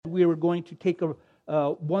We were going to take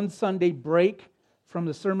a one Sunday break from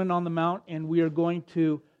the Sermon on the Mount, and we are going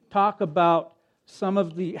to talk about some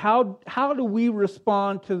of the how do we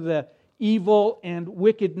respond to the evil and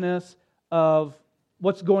wickedness of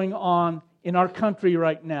what's going on in our country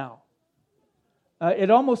right now.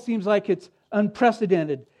 It almost seems like it's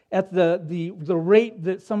unprecedented at the rate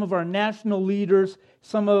that some of our national leaders,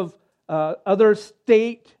 some of other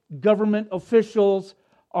state government officials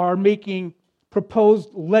are making proposed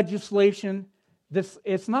legislation.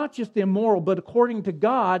 It's not just immoral, but according to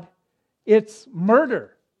God, it's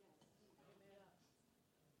murder.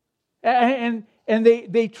 And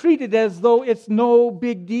they treat it as though it's no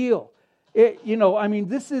big deal.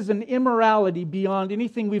 This is an immorality beyond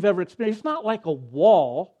anything we've ever experienced. It's not like a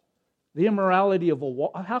wall, the immorality of a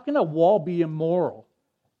wall. How can a wall be immoral?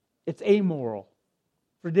 It's amoral.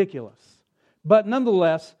 Ridiculous. But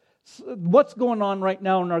nonetheless, what's going on right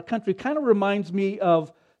now in our country kind of reminds me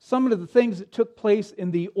of some of the things that took place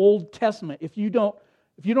in the Old Testament. If you don't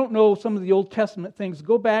know some of the Old Testament things,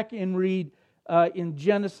 go back and read in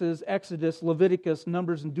Genesis, Exodus, Leviticus,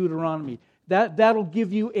 Numbers, and Deuteronomy. That'll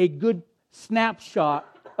give you a good snapshot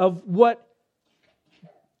of what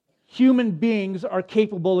human beings are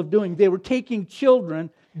capable of doing. They were taking children,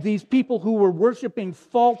 these people who were worshiping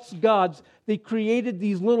false gods. They created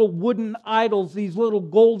these little wooden idols, these little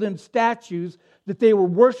golden statues that they were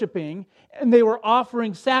worshiping, and they were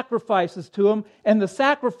offering sacrifices to them. And the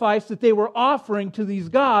sacrifice that they were offering to these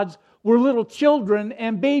gods were little children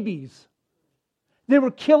and babies. They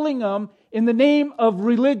were killing them in the name of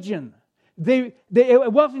religion.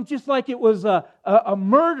 It wasn't just like it was a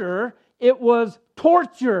murder, it was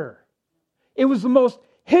torture. It was the most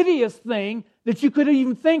hideous thing that you could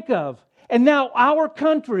even think of. And now our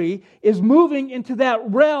country is moving into that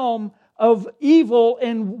realm of evil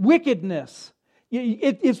and wickedness.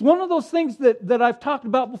 It's one of those things that I've talked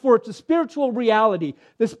about before. It's a spiritual reality.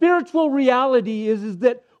 The spiritual reality is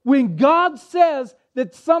that when God says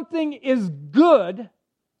that something is good,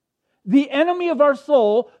 the enemy of our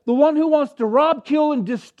soul, the one who wants to rob, kill, and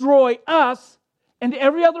destroy us and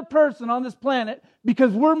every other person on this planet,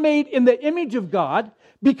 because we're made in the image of God,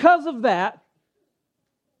 because of that,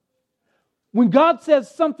 when God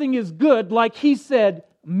says something is good, like He said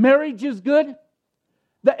marriage is good,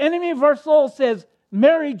 the enemy of our soul says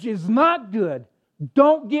marriage is not good.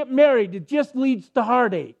 Don't get married. It just leads to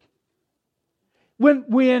heartache.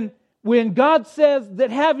 When God says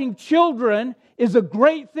that having children is a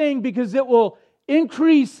great thing because it will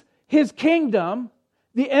increase His kingdom,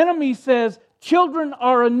 the enemy says children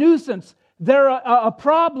are a nuisance. They're a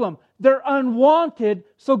problem. They're unwanted.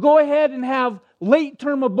 So go ahead and have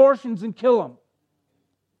late-term abortions and kill them.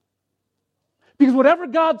 Because whatever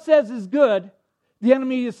God says is good, the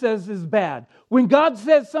enemy says is bad. When God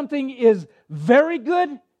says something is very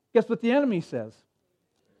good, guess what the enemy says?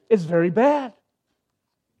 It's very bad.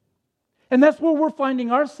 And that's where we're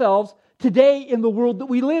finding ourselves today in the world that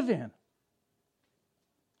we live in.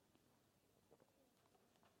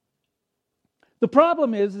 The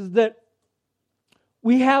problem is that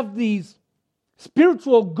we have these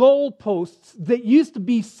spiritual goalposts that used to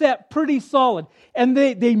be set pretty solid, and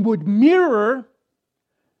they would mirror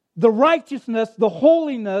the righteousness, the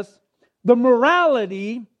holiness, the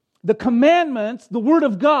morality, the commandments, the Word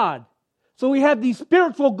of God. So we have these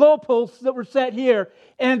spiritual goalposts that were set here,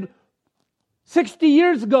 and 60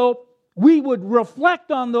 years ago, we would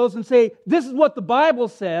reflect on those and say, this is what the Bible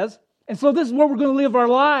says, and so this is where we're going to live our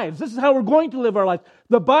lives. This is how we're going to live our lives.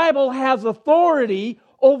 The Bible has authority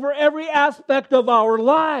over every aspect of our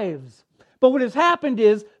lives. But what has happened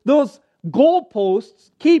is those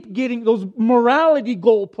goalposts those morality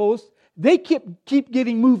goalposts, they keep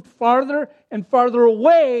getting moved farther and farther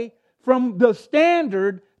away from the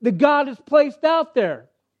standard that God has placed out there.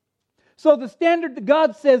 So the standard that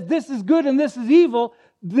God says this is good and this is evil,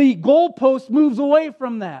 the goalpost moves away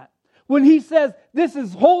from that. When He says this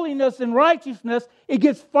is holiness and righteousness, it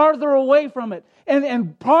gets farther away from it.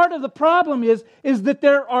 And part of the problem is that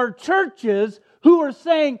there are churches who are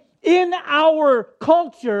saying, in our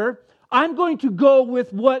culture, I'm going to go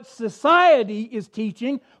with what society is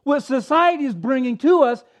teaching, what society is bringing to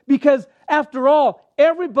us, because after all,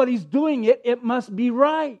 everybody's doing it, it must be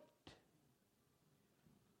right.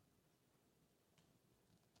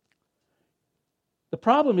 The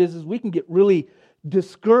problem is we can get really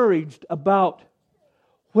discouraged about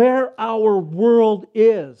where our world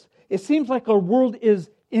is. It seems like our world is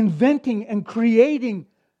inventing and creating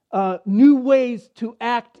new ways to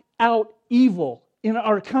act out evil in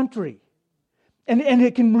our country. And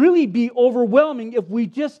it can really be overwhelming if we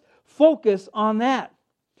just focus on that.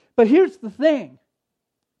 But here's the thing.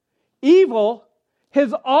 Evil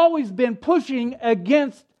has always been pushing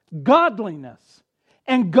against godliness.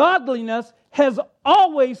 And godliness has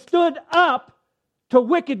always stood up to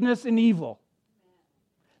wickedness and evil.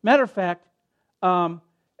 Matter of fact,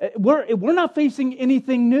 we're not facing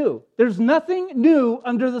anything new. There's nothing new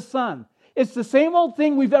under the sun. It's the same old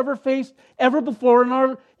thing we've ever faced ever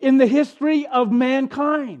before in the history of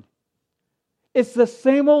mankind. It's the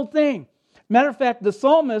same old thing. Matter of fact, the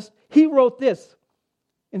psalmist, he wrote this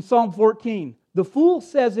in Psalm 14. The fool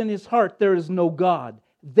says in his heart, there is no God.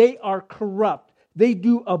 They are corrupt. They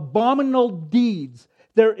do abominable deeds.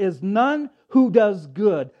 There is none who does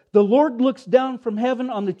good. The Lord looks down from heaven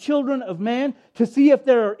on the children of man to see if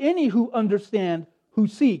there are any who understand, who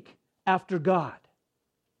seek after God.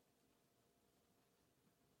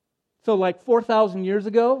 So like 4,000 years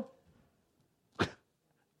ago,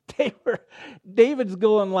 David's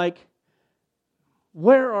going like,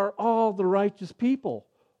 where are all the righteous people?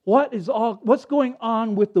 What's going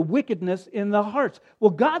on with the wickedness in the hearts?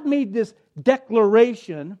 Well, God made this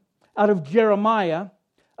declaration out of Jeremiah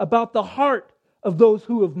about the heart of those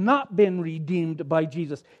who have not been redeemed by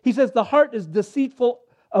Jesus. He says the heart is deceitful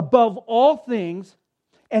above all things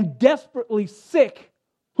and desperately sick.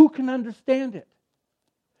 Who can understand it?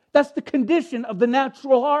 That's the condition of the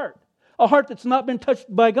natural heart, a heart that's not been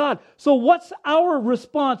touched by God. So what's our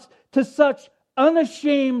response to such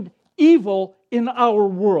unashamed evil in our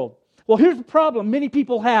world? Well, here's the problem many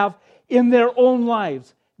people have in their own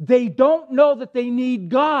lives. They don't know that they need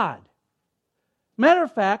God. Matter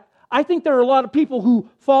of fact, I think there are a lot of people who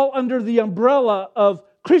fall under the umbrella of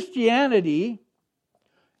Christianity,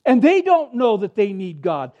 and they don't know that they need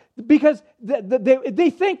God because they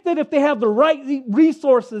think that if they have the right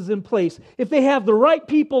resources in place, if they have the right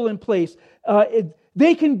people in place,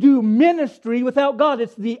 they can do ministry without God.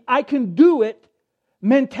 It's the I can do it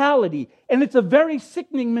mentality. And it's a very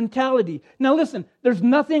sickening mentality. Now listen, there's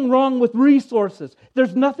nothing wrong with resources.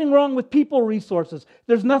 There's nothing wrong with people resources.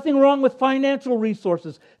 There's nothing wrong with financial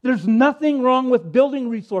resources. There's nothing wrong with building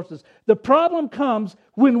resources. The problem comes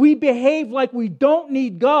when we behave like we don't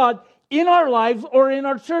need God in our lives or in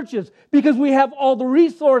our churches because we have all the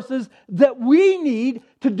resources that we need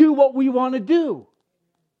to do what we want to do.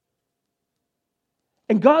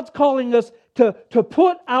 And God's calling us to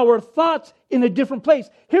put our thoughts in a different place.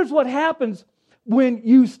 Here's what happens when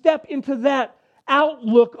you step into that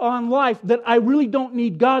outlook on life that I really don't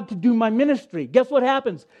need God to do my ministry. Guess what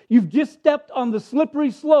happens? You've just stepped on the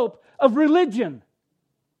slippery slope of religion.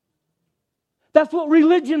 That's what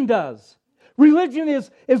religion does. Religion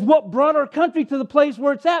is what brought our country to the place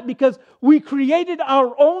where it's at because we created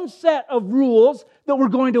our own set of rules that we're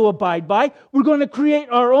going to abide by. We're going to create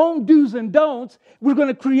our own do's and don'ts. We're going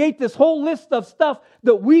to create this whole list of stuff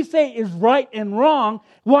that we say is right and wrong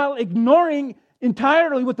while ignoring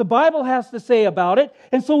entirely what the Bible has to say about it.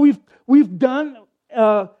 And so we've done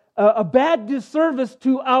a bad disservice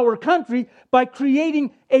to our country by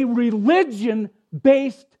creating a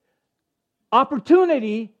religion-based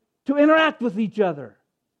opportunity to interact with each other.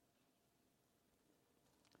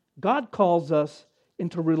 God calls us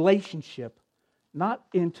into relationship, not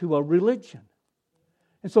into a religion.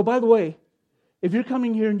 And so, by the way, if you're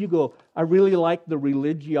coming here and you go, I really like the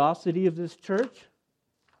religiosity of this church,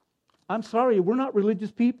 I'm sorry, we're not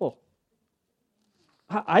religious people.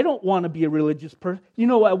 I don't want to be a religious person. You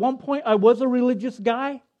know, at one point I was a religious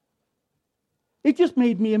guy. It just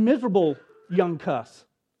made me a miserable young cuss.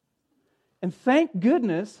 And thank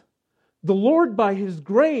goodness, the Lord, by His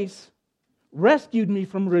grace, rescued me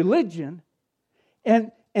from religion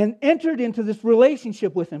and entered into this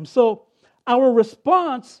relationship with Him. So our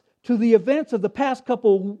response to the events of the past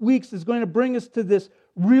couple of weeks is going to bring us to this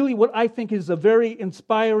really what I think is a very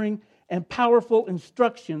inspiring and powerful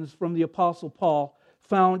instructions from the Apostle Paul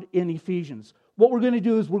found in Ephesians. What we're going to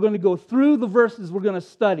do is we're going to go through the verses we're going to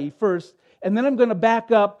study first, and then I'm going to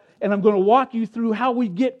back up and I'm going to walk you through how we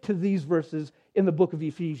get to these verses in the book of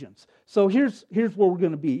Ephesians. So here's where we're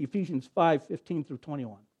going to be, Ephesians 5:15 through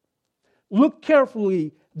 21. Look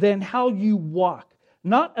carefully then how you walk,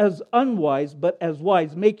 not as unwise, but as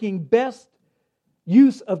wise, making best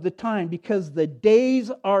use of the time, because the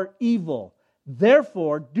days are evil.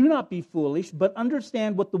 Therefore, do not be foolish, but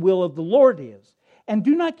understand what the will of the Lord is. And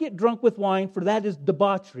do not get drunk with wine, for that is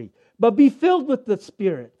debauchery, but be filled with the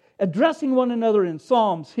Spirit, addressing one another in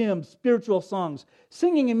psalms, hymns, spiritual songs,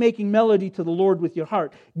 singing and making melody to the Lord with your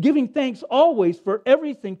heart, giving thanks always for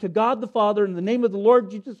everything to God the Father in the name of the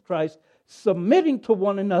Lord Jesus Christ, submitting to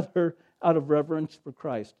one another out of reverence for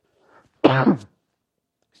Christ.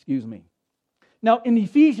 Excuse me. Now, in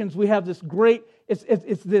Ephesians, we have this great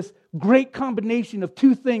it's this great combination of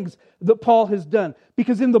two things that Paul has done.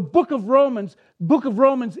 Because in the book of Romans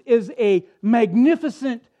is a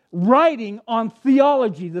magnificent writing on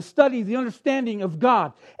theology, the study, the understanding of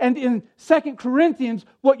God. And in 2 Corinthians,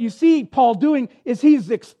 what you see Paul doing is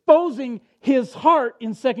he's exposing his heart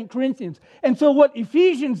in 2 Corinthians. And so what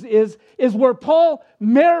Ephesians is where Paul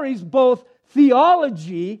marries both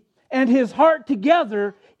theology and his heart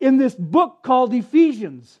together in this book called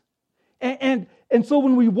Ephesians. And so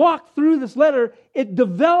when we walk through this letter, it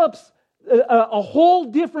develops a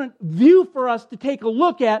whole different view for us to take a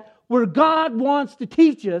look at, where God wants to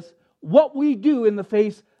teach us what we do in the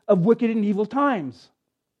face of wicked and evil times.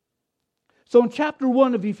 So in chapter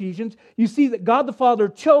 1 of Ephesians, you see that God the Father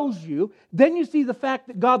chose you. Then you see the fact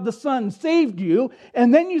that God the Son saved you.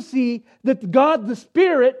 And then you see that God the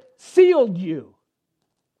Spirit sealed you.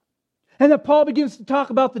 And then Paul begins to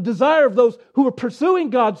talk about the desire of those who are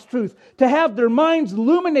pursuing God's truth to have their minds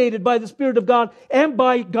illuminated by the Spirit of God and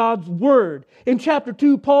by God's Word. In chapter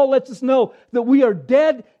 2, Paul lets us know that we are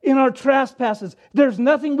dead in our trespasses. There's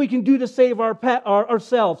nothing we can do to save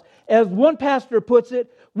ourselves. As one pastor puts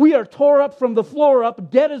it, we are tore up from the floor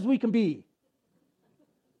up, dead as we can be.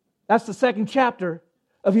 That's the second chapter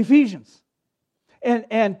of Ephesians.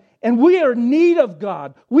 And we are in need of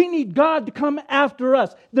God. We need God to come after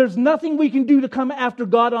us. There's nothing we can do to come after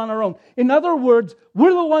God on our own. In other words,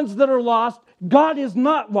 we're the ones that are lost. God is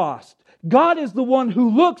not lost. God is the one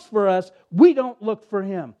who looks for us. We don't look for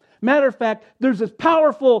Him. Matter of fact, there's this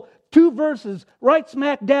powerful 2 verses right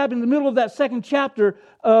smack dab in the middle of that second chapter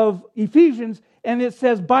of Ephesians, and it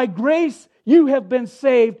says, "By grace you have been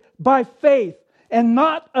saved by faith, and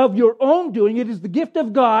not of your own doing. It is the gift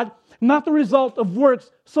of God, not the result of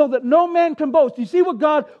works, so that no man can boast." You see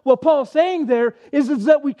what Paul's saying there is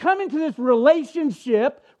that we come into this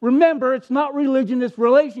relationship. Remember, it's not religion, it's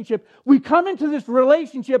relationship. We come into this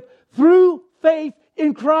relationship through faith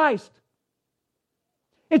in Christ.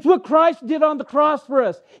 It's what Christ did on the cross for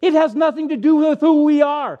us. It has nothing to do with who we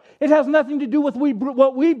are. It has nothing to do with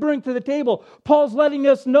what we bring to the table. Paul's letting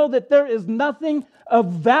us know that there is nothing of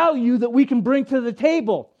value that we can bring to the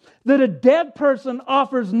table. That a dead person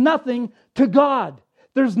offers nothing to God.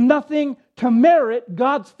 There's nothing to merit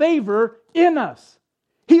God's favor in us.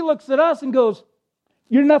 He looks at us and goes,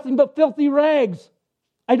 "You're nothing but filthy rags.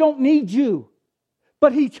 I don't need you."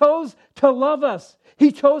 But He chose to love us.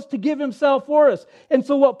 He chose to give Himself for us. And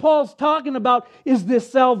so what Paul's talking about is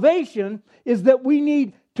this salvation, is that we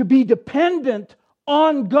need to be dependent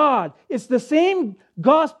on God. It's the same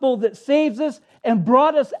gospel that saves us and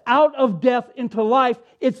brought us out of death into life.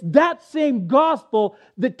 It's that same gospel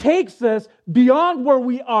that takes us beyond where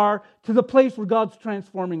we are to the place where God's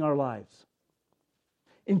transforming our lives.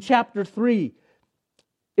 In chapter 3,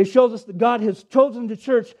 it shows us that God has chosen the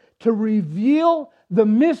church to reveal the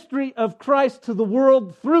mystery of Christ to the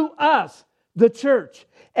world through us, the church.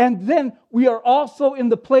 And then we are also in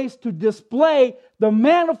the place to display the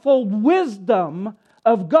manifold wisdom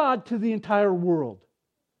of God to the entire world.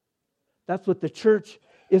 That's what the church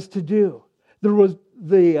is to do.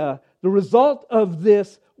 The result of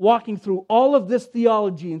this, walking through all of this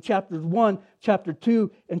theology in chapters 1, chapter 2,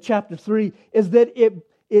 and chapter 3, is that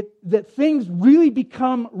that things really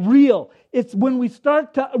become real. It's when we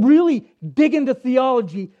start to really dig into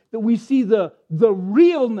theology that we see the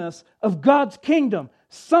realness of God's kingdom.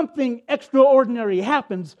 Something extraordinary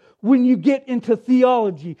happens when you get into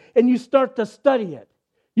theology and you start to study it.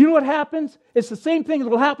 You know what happens? It's the same thing that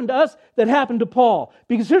will happen to us that happened to Paul.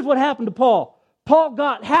 Because here's what happened to Paul. Paul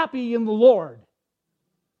got happy in the Lord.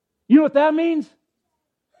 You know what that means?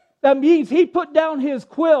 That means he put down his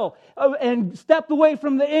quill and stepped away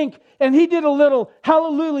from the ink, and he did a little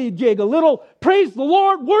hallelujah jig, a little praise the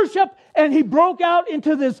Lord, worship, and he broke out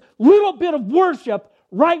into this little bit of worship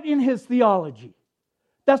right in his theology.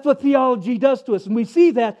 That's what theology does to us, and we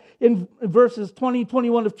see that in verses 20 and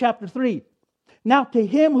 21 of chapter 3. "Now to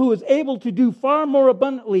Him who is able to do far more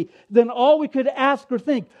abundantly than all we could ask or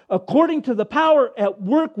think, according to the power at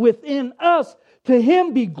work within us, to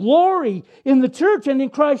Him be glory in the church and in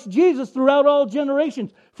Christ Jesus throughout all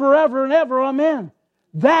generations, forever and ever. Amen."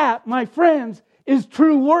 That, my friends, is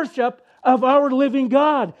true worship of our living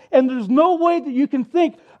God. And there's no way that you can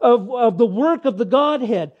think of the work of the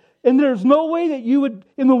Godhead. And there's no way that you would,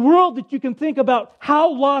 in the world, that you can think about how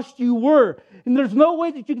lost you were. And there's no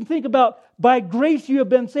way that you can think about by grace you have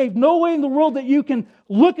been saved. No way in the world that you can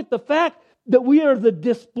look at the fact that we are the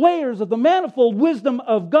displayers of the manifold wisdom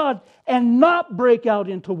of God and not break out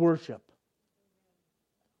into worship.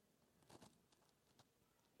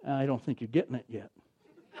 I don't think you're getting it yet.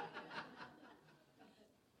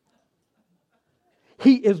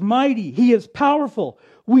 He is mighty. He is powerful.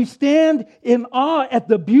 We stand in awe at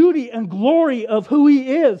the beauty and glory of who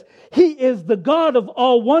He is. He is the God of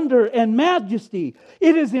all wonder and majesty.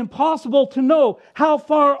 It is impossible to know how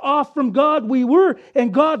far off from God we were,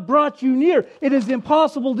 and God brought you near. It is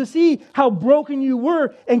impossible to see how broken you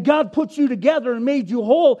were, and God put you together and made you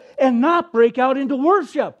whole, and not break out into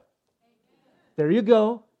worship. There you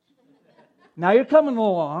go. Now you're coming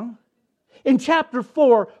along. In chapter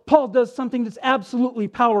 4, Paul does something that's absolutely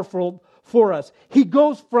powerful for us. He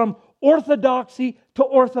goes from orthodoxy to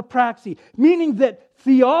orthopraxy, meaning that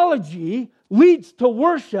theology leads to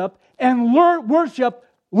worship and worship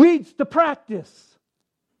leads to practice.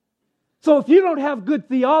 So if you don't have good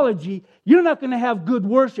theology, you're not going to have good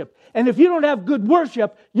worship. And if you don't have good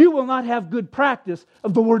worship, you will not have good practice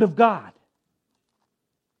of the Word of God.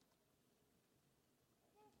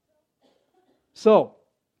 So,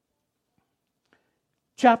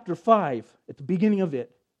 chapter 5, at the beginning of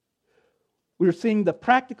it, we're seeing the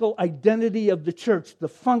practical identity of the church, the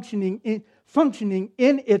functioning in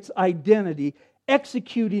its identity,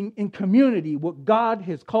 executing in community what God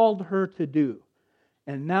has called her to do.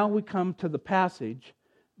 And now we come to the passage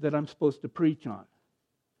that I'm supposed to preach on.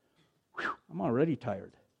 Whew, I'm already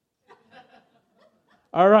tired.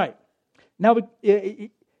 All right. Now,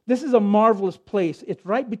 this is a marvelous place. It's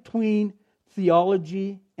right between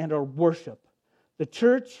theology and our worship. The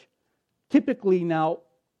church typically now,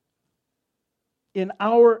 in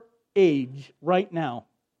our age right now,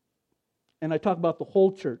 and I talk about the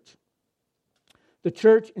whole church, the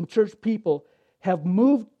church and church people have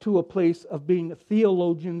moved to a place of being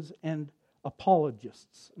theologians and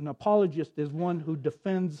apologists. An apologist is one who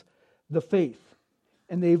defends the faith.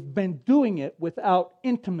 And they've been doing it without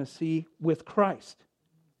intimacy with Christ.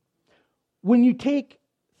 When you take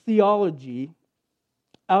theology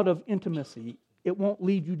out of intimacy, it won't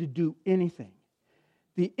lead you to do anything.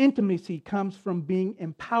 The intimacy comes from being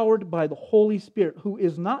empowered by the Holy Spirit, who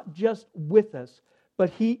is not just with us, but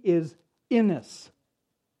He is in us.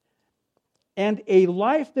 And a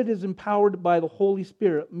life that is empowered by the Holy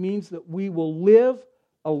Spirit means that we will live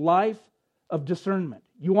a life of discernment.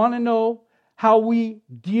 You want to know how we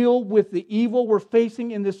deal with the evil we're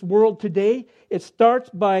facing in this world today? It starts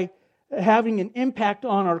by having an impact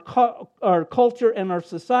on our culture and our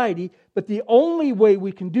society, but the only way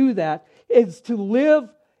we can do that is to live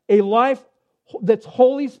a life that's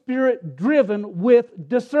Holy Spirit driven with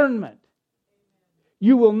discernment.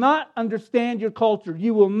 You will not understand your culture.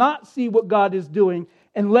 You will not see what God is doing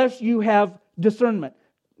unless you have discernment.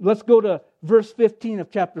 Let's go to verse 15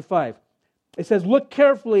 of chapter 5. It says, "Look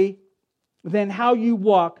carefully then how you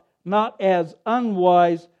walk, not as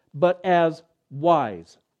unwise, but as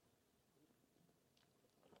wise."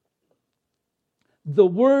 The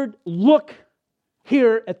word look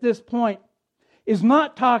here at this point is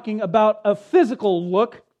not talking about a physical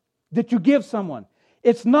look that you give someone.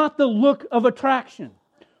 It's not the look of attraction.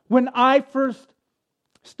 When I first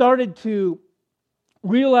started to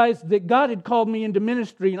realize that God had called me into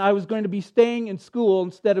ministry and I was going to be staying in school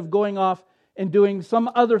instead of going off and doing some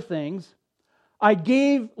other things, I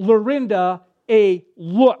gave Lorinda a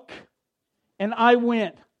look. And I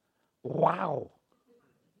went, wow.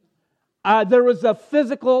 There was a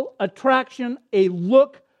physical attraction, a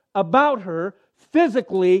look about her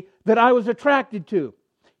physically that I was attracted to.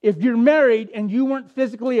 If you're married and you weren't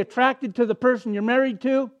physically attracted to the person you're married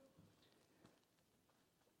to,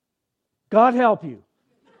 God help you.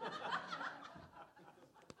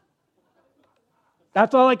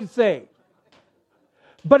 That's all I can say.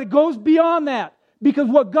 But it goes beyond that. Because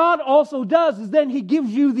what God also does is then He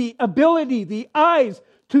gives you the ability, the eyes,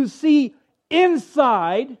 to see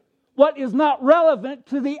inside what is not relevant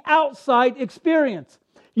to the outside experience.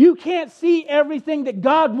 You can't see everything that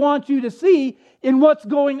God wants you to see in what's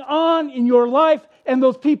going on in your life and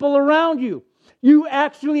those people around you. You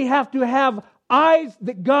actually have to have eyes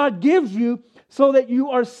that God gives you so that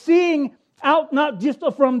you are seeing out not just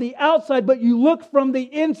from the outside, but you look from the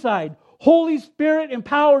inside. Holy Spirit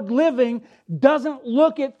empowered living doesn't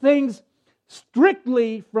look at things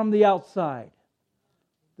strictly from the outside.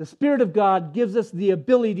 The Spirit of God gives us the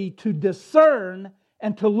ability to discern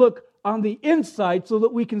and to look on the inside so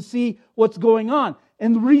that we can see what's going on.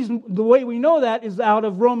 And the way we know that is out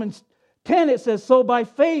of Romans 10. It says, "So by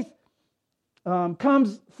faith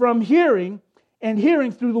comes from hearing, and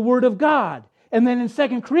hearing through the Word of God." And then in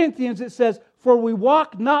 2 Corinthians it says, "For we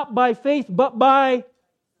walk not by faith, but by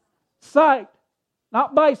sight."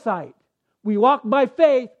 Not by sight. We walk by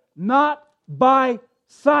faith, not by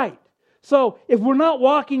sight. So if we're not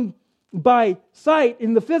walking by sight,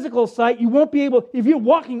 in the physical sight, you won't be able, if you're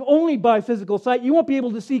walking only by physical sight, you won't be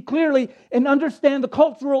able to see clearly and understand the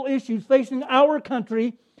cultural issues facing our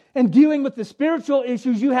country and dealing with the spiritual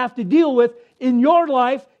issues you have to deal with in your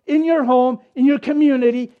life, in your home, in your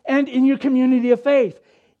community, and in your community of faith.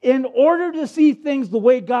 In order to see things the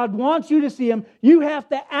way God wants you to see them, you have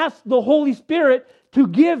to ask the Holy Spirit to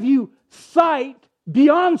give you sight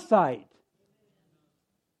beyond sight.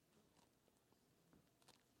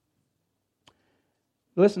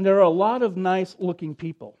 Listen, there are a lot of nice-looking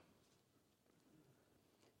people.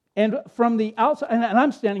 And from the outside, and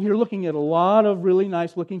I'm standing here looking at a lot of really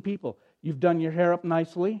nice-looking people. You've done your hair up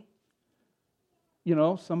nicely. You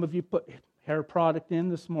know, some of you put hair product in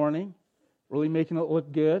this morning, really making it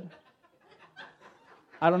look good.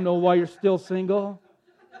 I don't know why you're still single.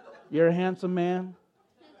 You're a handsome man.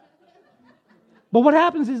 But what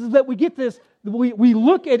happens is that we get this, we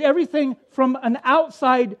look at everything from an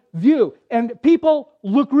outside view, and people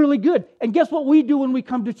look really good. And guess what we do when we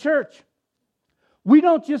come to church? We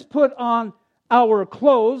don't just put on our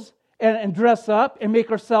clothes and dress up and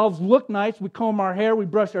make ourselves look nice. We comb our hair, we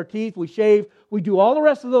brush our teeth, we shave, we do all the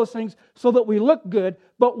rest of those things so that we look good.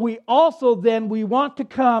 But we also then, we want to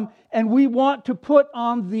come and we want to put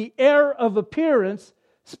on the air of appearance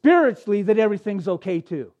spiritually that everything's okay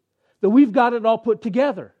too. That we've got it all put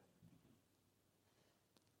together.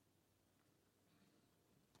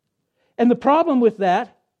 And the problem with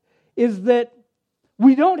that is that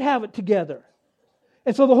we don't have it together.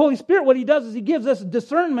 And so the Holy Spirit, what He does is He gives us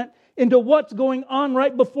discernment into what's going on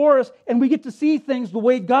right before us, and we get to see things the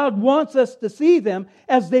way God wants us to see them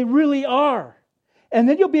as they really are. And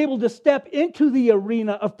then you'll be able to step into the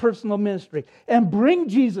arena of personal ministry and bring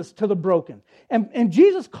Jesus to the broken. And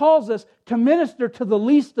Jesus calls us to minister to the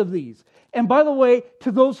least of these. And by the way,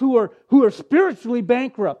 to those who are spiritually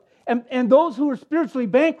bankrupt. And those who are spiritually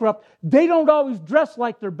bankrupt, they don't always dress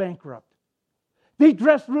like they're bankrupt. They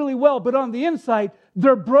dress really well, but on the inside,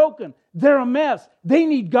 they're broken. They're a mess. They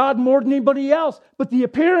need God more than anybody else. But the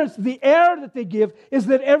appearance, the air that they give is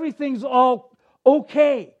that everything's all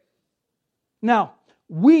okay. Now,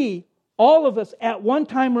 we, all of us at one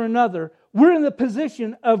time or another, we're in the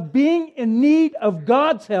position of being in need of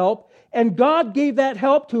God's help, and God gave that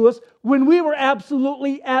help to us when we were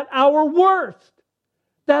absolutely at our worst.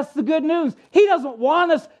 That's the good news. He doesn't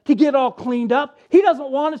want us to get all cleaned up. He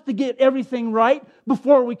doesn't want us to get everything right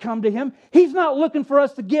before we come to Him. He's not looking for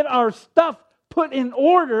us to get our stuff put in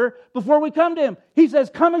order before we come to Him. He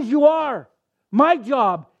says, come as you are. My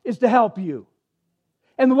job is to help you.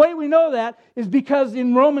 And the way we know that is because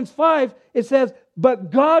in Romans 5, it says,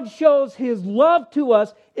 but God shows His love to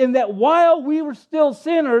us in that while we were still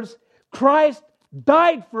sinners, Christ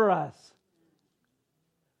died for us.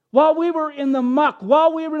 While we were in the muck,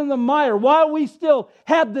 while we were in the mire, while we still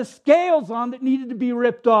had the scales on that needed to be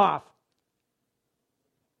ripped off,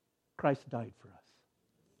 Christ died for us.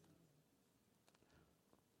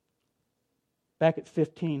 Back at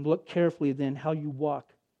 15, look carefully then how you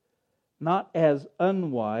walk, not as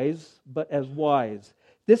unwise, but as wise.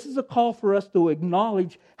 This is a call for us to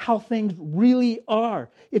acknowledge how things really are.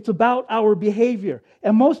 It's about our behavior.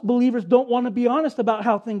 And most believers don't want to be honest about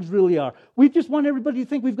how things really are. We just want everybody to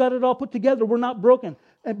think we've got it all put together. We're not broken.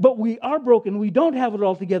 But we are broken. We don't have it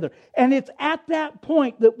all together. And it's at that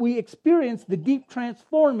point that we experience the deep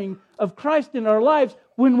transforming of Christ in our lives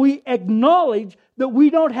when we acknowledge that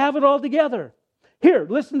we don't have it all together. Here,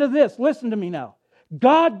 listen to this. Listen to me now.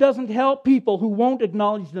 God doesn't help people who won't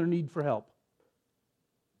acknowledge their need for help.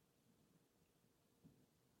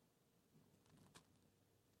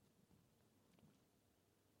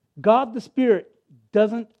 God the Spirit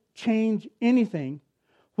doesn't change anything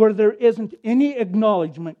where there isn't any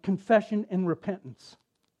acknowledgement, confession, and repentance.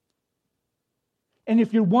 And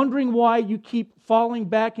if you're wondering why you keep falling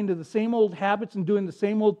back into the same old habits and doing the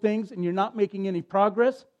same old things and you're not making any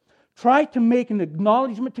progress, try to make an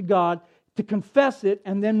acknowledgement to God, to confess it,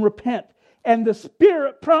 and then repent. And the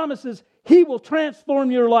Spirit promises He will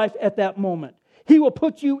transform your life at that moment. He will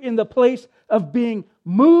put you in the place of being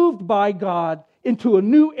moved by God into a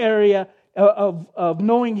new area of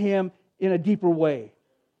knowing Him in a deeper way.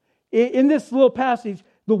 In this little passage,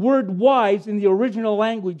 the word wise in the original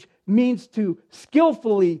language means to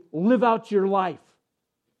skillfully live out your life.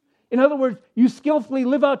 In other words, you skillfully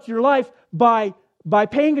live out your life by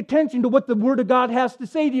paying attention to what the Word of God has to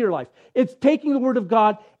say to your life. It's taking the Word of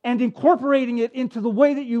God and incorporating it into the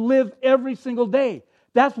way that you live every single day.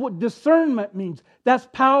 That's what discernment means. That's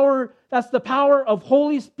power. That's the power of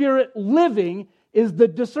Holy Spirit living, is the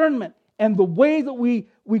discernment. And the way that we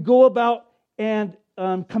go about and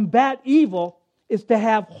combat evil is to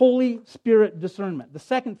have Holy Spirit discernment. The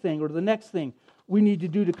second thing, or the next thing we need to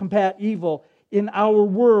do to combat evil in our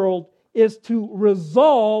world is to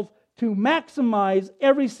resolve to maximize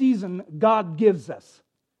every season God gives us.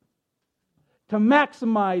 To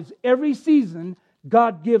maximize every season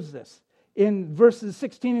God gives us. In verses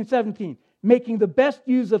 16 and 17, making the best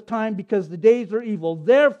use of time because the days are evil.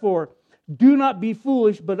 Therefore, do not be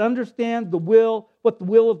foolish, but understand what the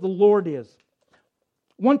will of the Lord is.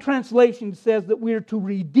 One translation says that we are to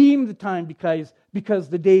redeem the time because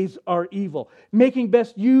the days are evil. Making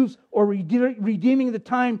best use or redeeming the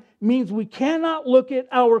time means we cannot look at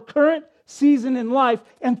our current season in life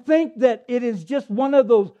and think that it is just one of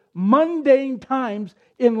those mundane times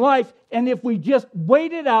in life, and if we just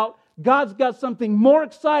wait it out, God's got something more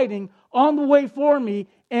exciting on the way for me,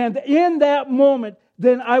 and in that moment,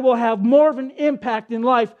 then I will have more of an impact in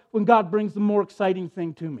life when God brings the more exciting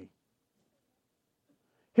thing to me.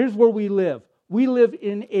 Here's where we live. We live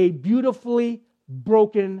in a beautifully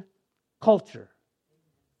broken culture.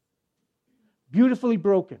 Beautifully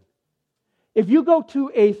broken. If you go to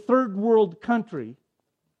a third world country,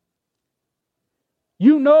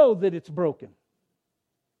 you know that it's broken.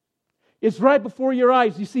 It's right before your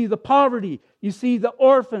eyes. You see the poverty. You see the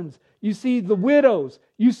orphans. You see the widows.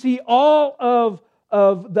 You see all of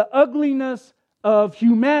the ugliness of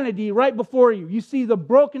humanity right before you. You see the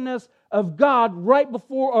brokenness of God right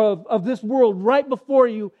before, of this world right before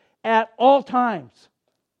you at all times.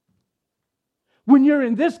 When you're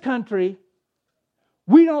in this country,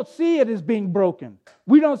 we don't see it as being broken.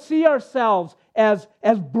 We don't see ourselves as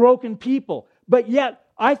broken people. But yet,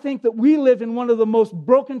 I think that we live in one of the most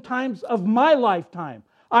broken times of my lifetime.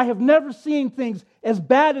 I have never seen things as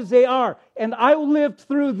bad as they are. And I lived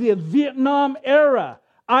through the Vietnam era.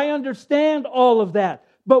 I understand all of that.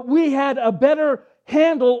 But we had a better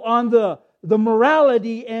handle on the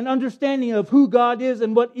morality and understanding of who God is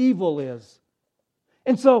and what evil is.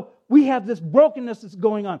 And so we have this brokenness that's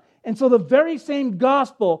going on. And so the very same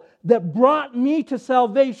gospel that brought me to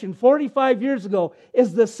salvation 45 years ago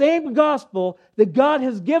is the same gospel that God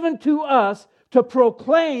has given to us to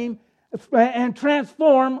proclaim and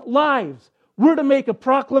transform lives. We're to make a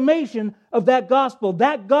proclamation of that gospel.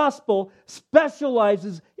 That gospel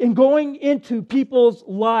specializes in going into people's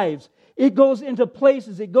lives. It goes into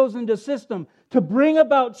places, it goes into system to bring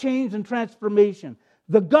about change and transformation.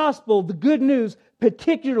 The gospel, the good news,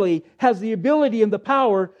 particularly has the ability and the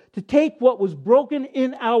power to take what was broken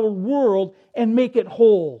in our world and make it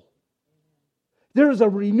whole. There is a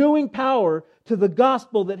renewing power to the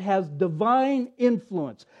gospel that has divine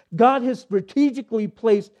influence. God has strategically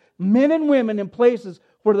placed men and women in places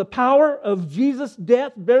where the power of Jesus'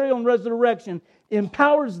 death, burial, and resurrection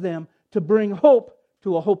empowers them to bring hope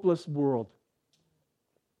to a hopeless world.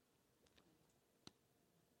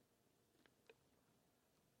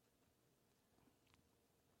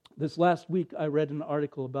 This last week, I read an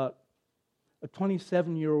article about a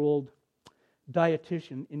 27-year-old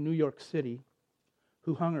dietitian in New York City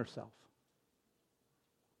who hung herself.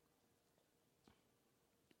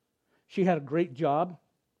 She had a great job,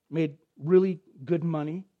 made really good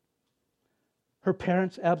money. Her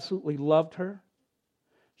parents absolutely loved her.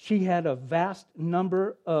 She had a vast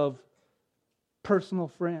number of personal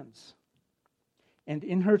friends. And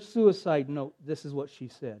in her suicide note, this is what she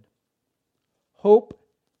said: "Hope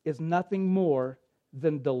is nothing more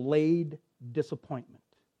than delayed disappointment."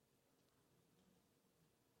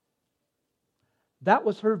 That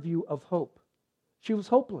was her view of hope. She was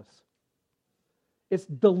hopeless. It's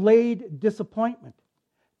delayed disappointment.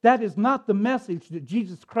 That is not the message that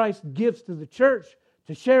Jesus Christ gives to the church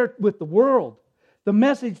to share with the world. The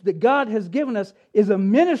message that God has given us is a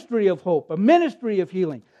ministry of hope, a ministry of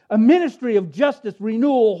healing, a ministry of justice,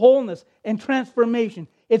 renewal, wholeness, and transformation.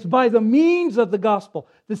 It's by the means of the gospel.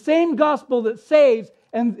 The same gospel that saves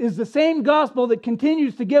and is the same gospel that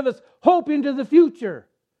continues to give us hope into the future.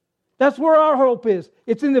 That's where our hope is.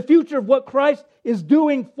 It's in the future of what Christ is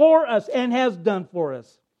doing for us and has done for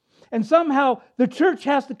us. And somehow the church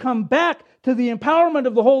has to come back to the empowerment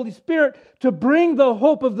of the Holy Spirit to bring the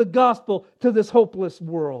hope of the gospel to this hopeless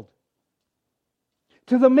world.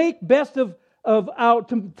 To make the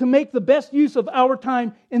best use of our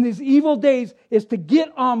time in these evil days is to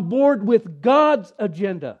get on board with God's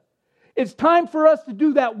agenda. It's time for us to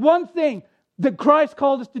do that one thing that Christ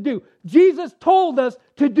called us to do. Jesus told us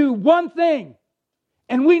to do one thing,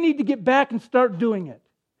 and we need to get back and start doing it.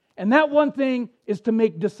 And that one thing is to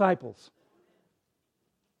make disciples.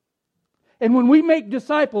 And when we make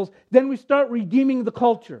disciples, then we start redeeming the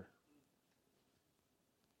culture.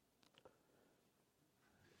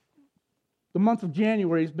 The month of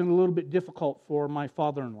January has been a little bit difficult for my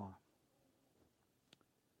father-in-law.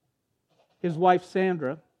 his wife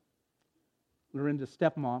Sandra, Lorinda's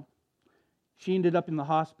stepmom, she ended up in the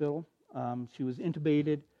hospital. She was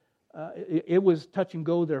intubated. It was touch and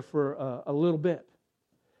go there for a little bit.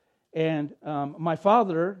 And my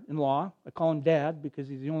father-in-law, I call him Dad because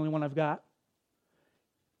he's the only one I've got,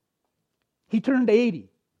 he turned 80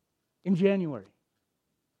 in January.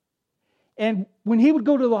 And when he would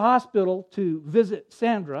go to the hospital to visit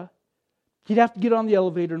Sandra, he'd have to get on the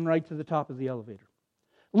elevator and ride to the top of the elevator.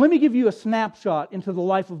 Let me give you a snapshot into the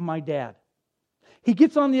life of my dad. He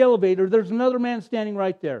gets on the elevator. There's another man standing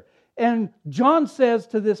right there. And John says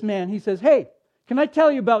to this man, he says, "Hey, can I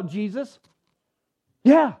tell you about Jesus?"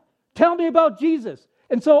 "Yeah, tell me about Jesus."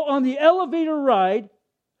 And so on the elevator ride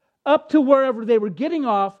up to wherever they were getting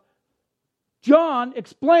off, John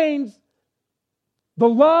explains the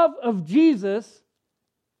love of Jesus,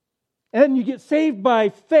 and you get saved by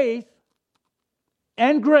faith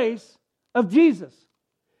and grace of Jesus.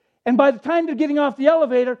 And by the time they're getting off the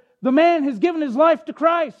elevator, the man has given his life to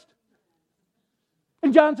Christ.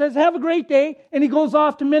 And John says, "Have a great day," and he goes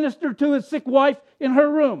off to minister to his sick wife in her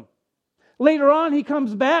room. Later on, he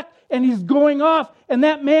comes back, and he's going off, and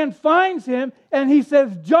that man finds him, and he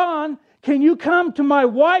says, "John, can you come to my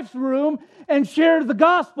wife's room and share the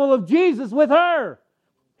gospel of Jesus with her?"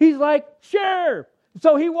 He's like, "Sure."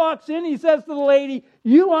 So he walks in, he says to the lady,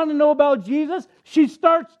 "You want to know about Jesus?" She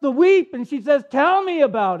starts to weep, and she says, "Tell me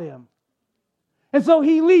about him." And so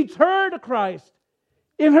he leads her to Christ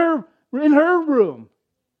in her room.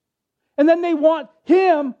 And then they want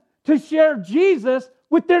him to share Jesus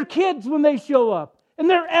with their kids when they show up. And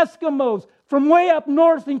they're Eskimos from way up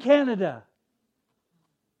north in Canada.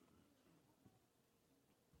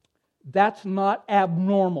 That's not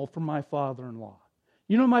abnormal for my father-in-law.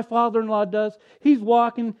 You know what my father-in-law does? He's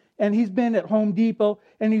walking, and he's been at Home Depot,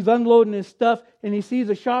 and he's unloading his stuff, and he sees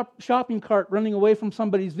a shopping cart running away from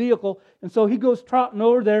somebody's vehicle, and so he goes trotting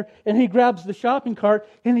over there, and he grabs the shopping cart,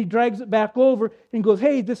 and he drags it back over, and goes,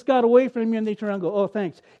 "Hey, this got away from you," and they turn around and go, "Oh,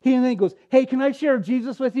 thanks." And then he goes, "Hey, can I share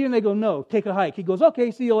Jesus with you?" And they go, "No, take a hike." He goes,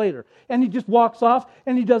 "Okay, see you later." And he just walks off,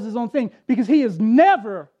 and he does his own thing, because he is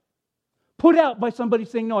never put out by somebody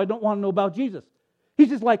saying, "No, I don't want to know about Jesus." He's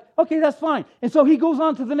just like, "Okay, that's fine." And so he goes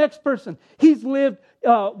on to the next person. He's lived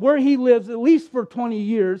where he lives at least for 20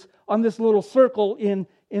 years on this little circle in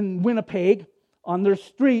Winnipeg on their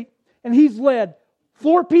street. And he's led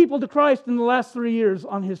 4 people to Christ in the last 3 years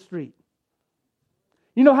on his street.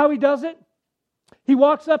 You know how he does it? He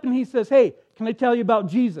walks up and he says, "Hey, can I tell you about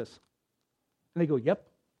Jesus?" And they go, "Yep."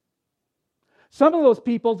 Some of those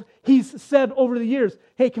people, he's said over the years,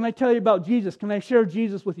 "Hey, can I tell you about Jesus? Can I share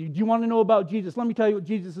Jesus with you? Do you want to know about Jesus? Let me tell you what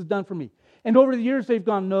Jesus has done for me." And over the years, they've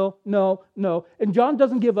gone, "No, no, no." And John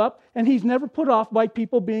doesn't give up, and he's never put off by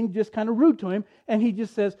people being just kind of rude to him. And he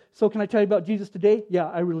just says, "So can I tell you about Jesus today?" "Yeah,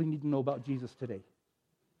 I really need to know about Jesus today."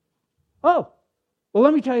 "Oh, well,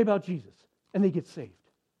 let me tell you about Jesus." And they get saved.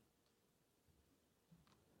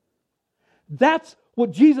 That's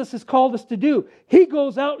what Jesus has called us to do. He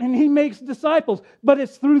goes out and he makes disciples, but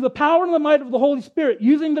it's through the power and the might of the Holy Spirit,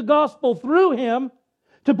 using the gospel through him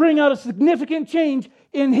to bring out a significant change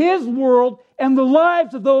in his world and the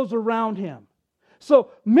lives of those around him.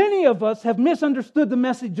 So many of us have misunderstood the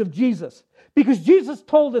message of Jesus, because Jesus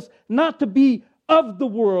told us not to be of the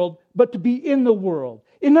world, but to be in the world.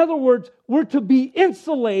 In other words, we're to be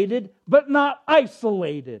insulated, but not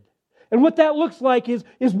isolated. And what that looks like is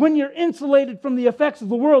when you're insulated from the effects of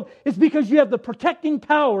the world, it's because you have the protecting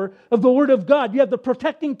power of the Word of God. You have the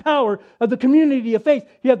protecting power of the community of faith.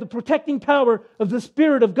 You have the protecting power of the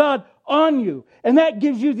Spirit of God on you. And that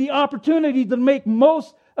gives you the opportunity to make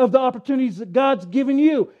most of the opportunities that God's given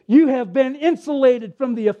you. You have been insulated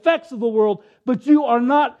from the effects of the world, but you are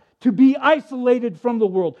not to be isolated from the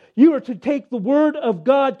world. You are to take the Word of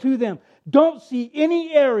God to them. Don't see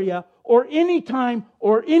any area or any time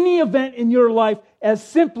or any event in your life as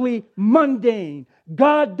simply mundane.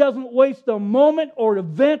 God doesn't waste a moment or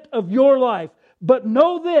event of your life. But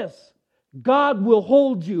know this, God will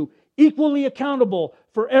hold you equally accountable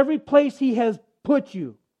for every place He has put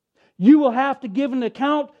you. You will have to give an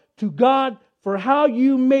account to God for how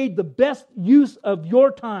you made the best use of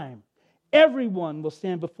your time. Everyone will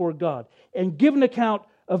stand before God and give an account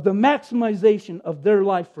of the maximization of their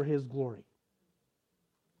life for His glory.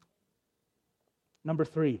 Number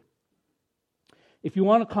 3, if you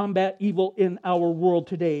want to combat evil in our world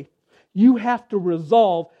today, you have to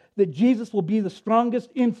resolve that Jesus will be the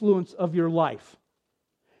strongest influence of your life.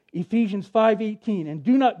 Ephesians 5:18, "And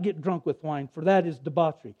do not get drunk with wine, for that is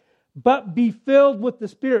debauchery, but be filled with the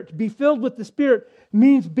Spirit." To be filled with the Spirit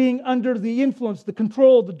means being under the influence, the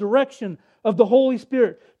control, the direction of the Holy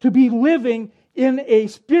Spirit. To be living in a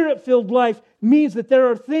Spirit-filled life means that there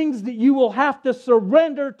are things that you will have to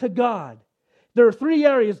surrender to God. There are 3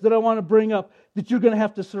 areas that I want to bring up that you're going to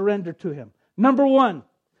have to surrender to Him. Number 1,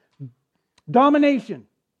 domination.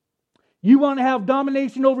 You want to have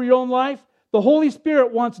domination over your own life? The Holy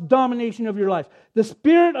Spirit wants domination of your life. The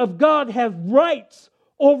Spirit of God has rights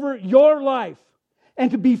over your life.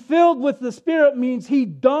 And to be filled with the Spirit means He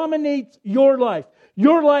dominates your life.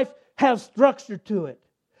 Your life has structure to it.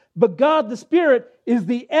 But God, the Spirit, is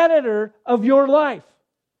the editor of your life.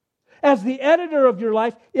 As the editor of your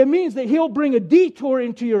life, it means that He'll bring a detour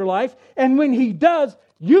into your life. And when He does,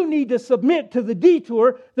 you need to submit to the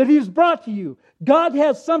detour that He's brought to you. God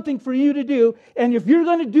has something for you to do. And if you're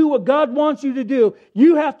going to do what God wants you to do,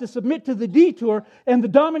 you have to submit to the detour and the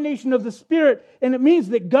domination of the Spirit. And it means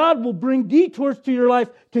that God will bring detours to your life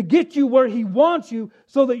to get you where He wants you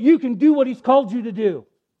so that you can do what He's called you to do.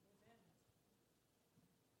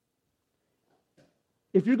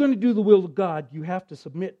 If you're going to do the will of God, you have to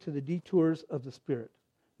submit to the detours of the Spirit.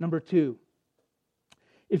 Number 2,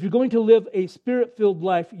 if you're going to live a Spirit-filled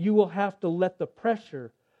life, you will have to let the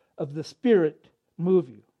pressure of the Spirit move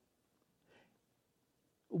you.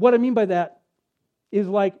 What I mean by that is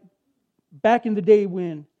like back in the day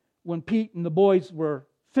when Pete and the boys were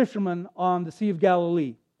fishermen on the Sea of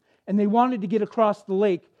Galilee, and they wanted to get across the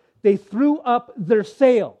lake, they threw up their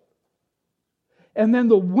sail. And then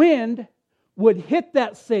the wind would hit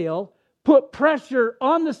that sail, put pressure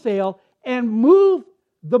on the sail, and move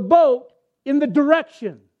the boat in the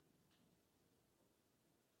direction.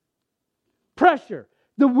 Pressure.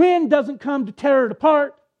 The wind doesn't come to tear it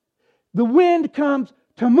apart. The wind comes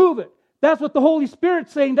to move it. That's what the Holy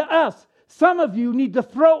Spirit's saying to us. Some of you need to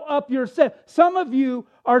throw up your sail. Some of you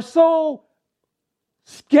are so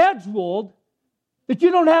scheduled that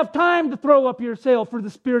you don't have time to throw up your sail for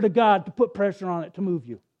the Spirit of God to put pressure on it to move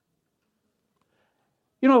you.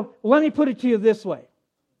 You know, let me put it to you this way.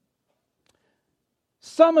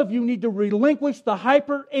 Some of you need to relinquish the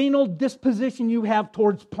hyper-anal disposition you have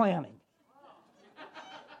towards planning.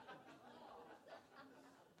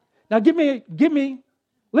 Now give me,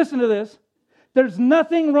 listen to this. There's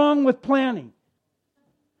nothing wrong with planning.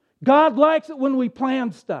 God likes it when we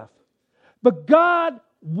plan stuff. But God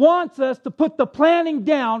wants us to put the planning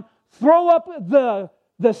down, throw up the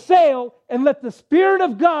sail, and let the Spirit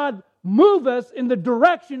of God move us in the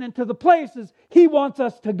direction and to the places He wants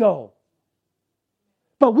us to go.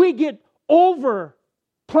 But we get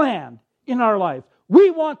over-planned in our life.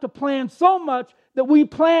 We want to plan so much that we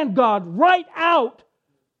plan God right out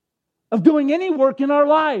of doing any work in our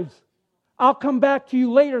lives. I'll come back to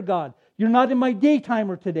you later, God. You're not in my day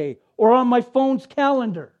timer today or on my phone's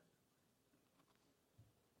calendar.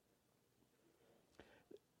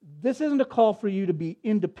 This isn't a call for you to be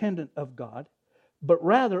independent of God, but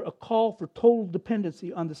rather a call for total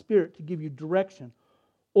dependency on the Spirit to give you direction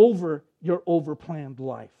over your overplanned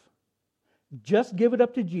life. Just give it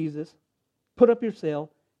up to Jesus, put up your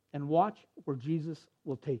sail, and watch where Jesus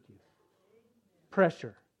will take you.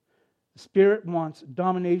 Pressure. The Spirit wants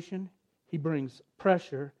domination. He brings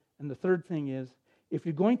pressure. And the third thing is, if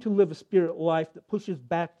you're going to live a Spirit life that pushes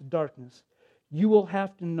back the darkness, you will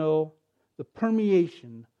have to know the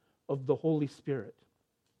permeation of the Holy Spirit.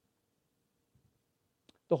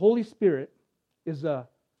 The Holy Spirit is a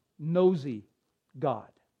nosy God.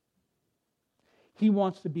 He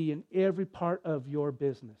wants to be in every part of your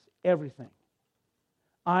business. Everything.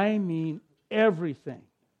 I mean everything.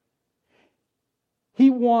 He's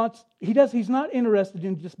not interested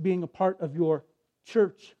in just being a part of your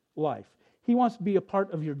church life. He wants to be a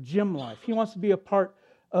part of your gym life. He wants to be a part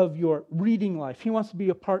of your reading life. He wants to be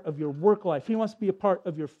a part of your work life. He wants to be a part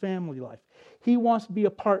of your family life. He wants to be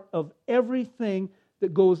a part of everything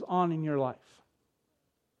that goes on in your life.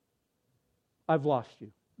 I've lost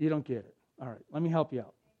you. You don't get it. All right, let me help you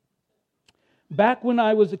out. Back when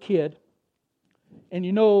I was a kid, and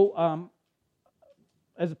you know,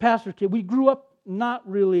 as a pastor kid, we grew up not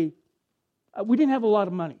really, we didn't have a lot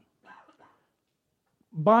of money.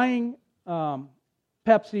 Buying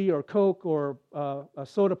Pepsi or Coke or a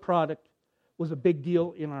soda product was a big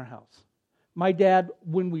deal in our house. My dad,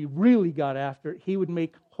 when we really got after it, he would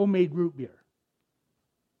make homemade root beer.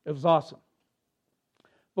 It was awesome.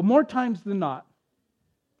 But more times than not,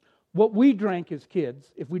 what we drank as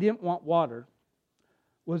kids, if we didn't want water,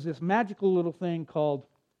 was this magical little thing called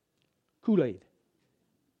Kool-Aid.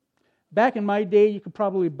 Back in my day, you could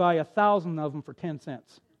probably buy 1,000 of them for 10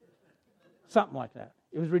 cents. Something like that.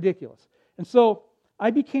 It was ridiculous. And so I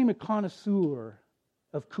became a connoisseur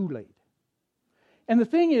of Kool-Aid. And the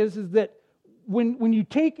thing is that when you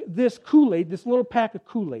take this Kool-Aid, this little pack of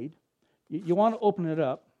Kool-Aid, you want to open it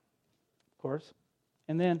up. course.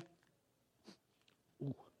 And then,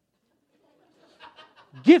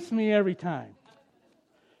 gets me every time.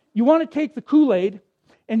 You want to take the Kool-Aid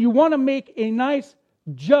and you want to make a nice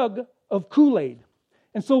jug of Kool-Aid.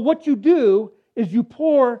 And so what you do is you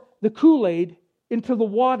pour the Kool-Aid into the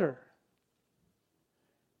water.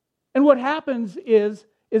 And what happens is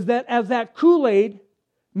that as that Kool-Aid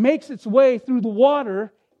makes its way through the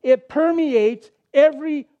water, it permeates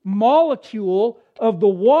every molecule of the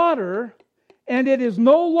water, and it is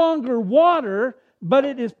no longer water, but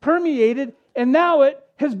it is permeated, and now it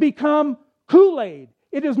has become Kool-Aid.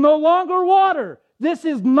 It is no longer water. This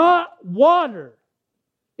is not water.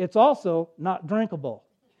 It's also not drinkable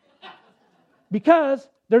because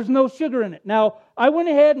there's no sugar in it. Now, I went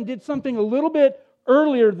ahead and did something a little bit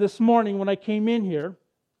earlier this morning when I came in here,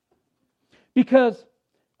 because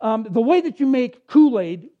the way that you make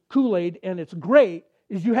Kool-Aid, and it's great,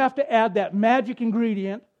 is you have to add that magic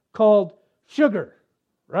ingredient called sugar,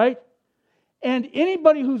 right? And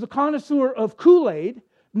anybody who's a connoisseur of Kool-Aid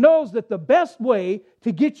knows that the best way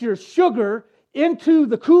to get your sugar into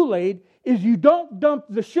the Kool-Aid is you don't dump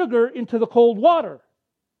the sugar into the cold water.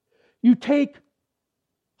 You take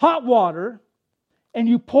hot water and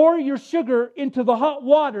you pour your sugar into the hot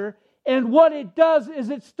water, and what it does is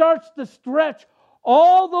it starts to stretch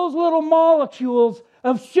all those little molecules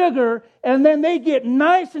of sugar, and then they get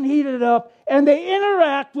nice and heated up, and they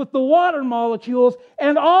interact with the water molecules,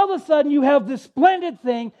 and all of a sudden you have this splendid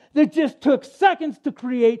thing that just took seconds to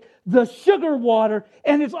create, the sugar water,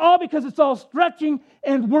 and it's all because it's all stretching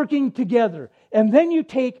and working together. And then you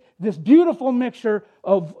take this beautiful mixture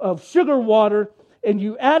of sugar water, and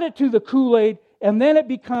you add it to the Kool-Aid, and then it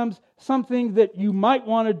becomes something that you might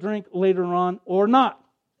want to drink later on or not.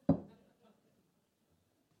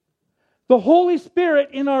 The Holy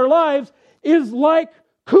Spirit in our lives is like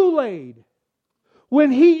Kool-Aid. When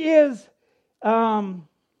He is brought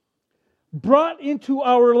into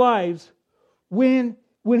our lives, when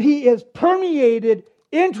He is permeated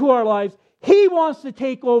into our lives, He wants to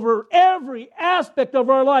take over every aspect of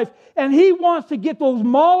our life. And He wants to get those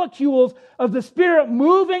molecules of the Spirit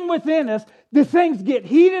moving within us. The things get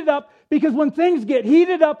heated up, because when things get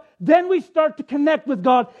heated up, then we start to connect with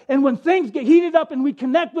God. And when things get heated up and we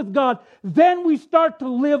connect with God, then we start to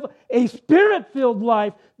live a Spirit-filled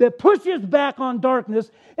life that pushes back on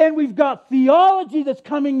darkness. And we've got theology that's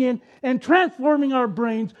coming in and transforming our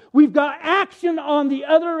brains. We've got action on the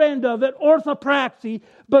other end of it, orthopraxy.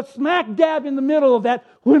 But smack dab in the middle of that,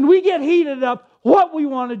 when we get heated up, what we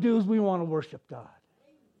want to do is we want to worship God.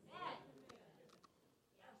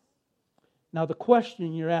 Now, the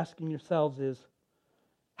question you're asking yourselves is,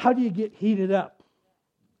 how do you get heated up?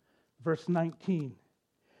 Verse 19.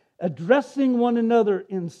 Addressing one another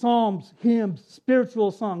in psalms, hymns,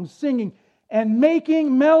 spiritual songs, singing, and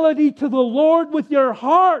making melody to the Lord with your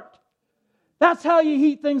heart. That's how you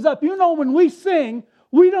heat things up. You know, when we sing,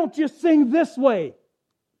 we don't just sing this way.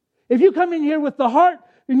 If you come in here with the heart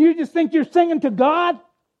and you just think you're singing to God,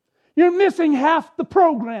 you're missing half the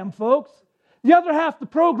program, folks. The other half of the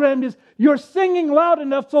program is you're singing loud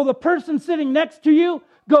enough so the person sitting next to you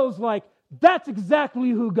goes like, that's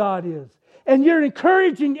exactly who God is. And you're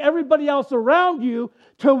encouraging everybody else around you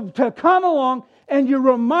to come along, and you're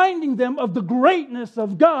reminding them of the greatness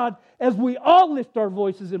of God as we all lift our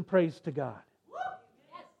voices in praise to God.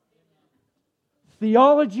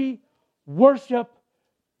 Theology, worship,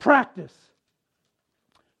 practice.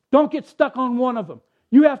 Don't get stuck on one of them.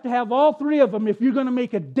 You have to have all three of them if you're going to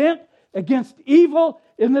make a dent against evil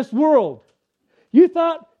in this world.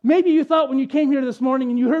 Maybe you thought when you came here this morning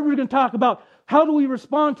and you heard we were going to talk about how do we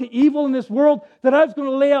respond to evil in this world, that I was going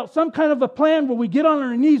to lay out some kind of a plan where we get on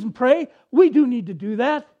our knees and pray. We do need to do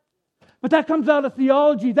that. But that comes out of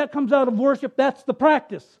theology. That comes out of worship. That's the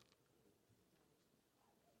practice.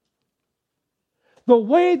 The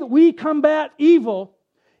way that we combat evil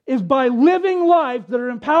is by living lives that are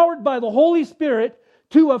empowered by the Holy Spirit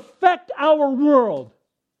to affect our world.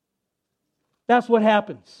 That's what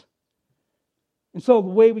happens. And so the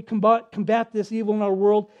way we combat this evil in our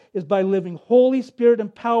world is by living Holy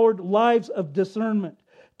Spirit-empowered lives of discernment,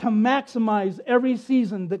 to maximize every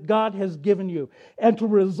season that God has given you, and to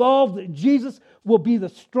resolve that Jesus will be the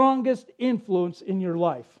strongest influence in your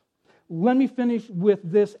life. Let me finish with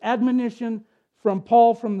this admonition from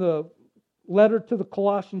Paul from the letter to the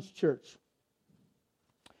Colossians church.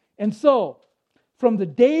 And so, from the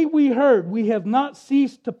day we heard, we have not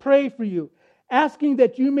ceased to pray for you, asking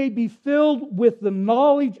that you may be filled with the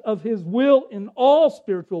knowledge of His will in all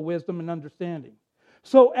spiritual wisdom and understanding,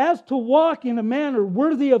 so as to walk in a manner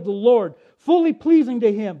worthy of the Lord, fully pleasing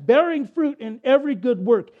to Him, bearing fruit in every good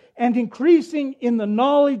work, and increasing in the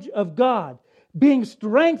knowledge of God, being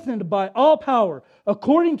strengthened by all power,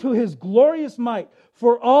 according to His glorious might,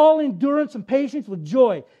 for all endurance and patience with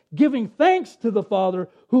joy, giving thanks to the Father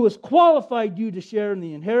who has qualified you to share in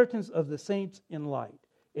the inheritance of the saints in light.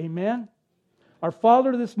 Amen? Our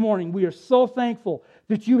Father, this morning, we are so thankful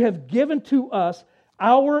that you have given to us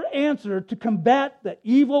our answer to combat the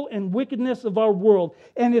evil and wickedness of our world.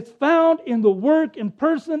 And it's found in the work and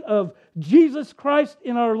person of Jesus Christ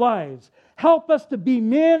in our lives. Help us to be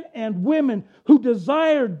men and women who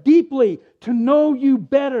desire deeply to know you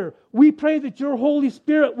better. We pray that your Holy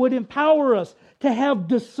Spirit would empower us to have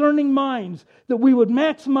discerning minds, that we would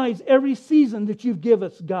maximize every season that you've given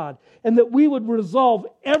us, God, and that we would resolve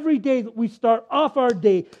every day that we start off our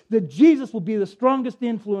day that Jesus will be the strongest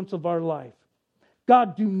influence of our life.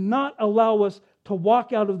 God, do not allow us to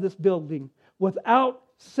walk out of this building without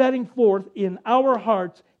setting forth in our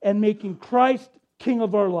hearts and making Christ King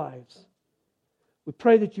of our lives. We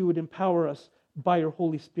pray that you would empower us by your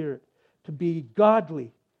Holy Spirit to be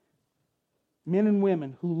godly men and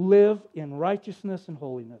women who live in righteousness and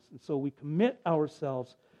holiness. And so we commit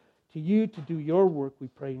ourselves to you to do your work, we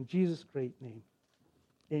pray in Jesus' great name.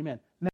 Amen.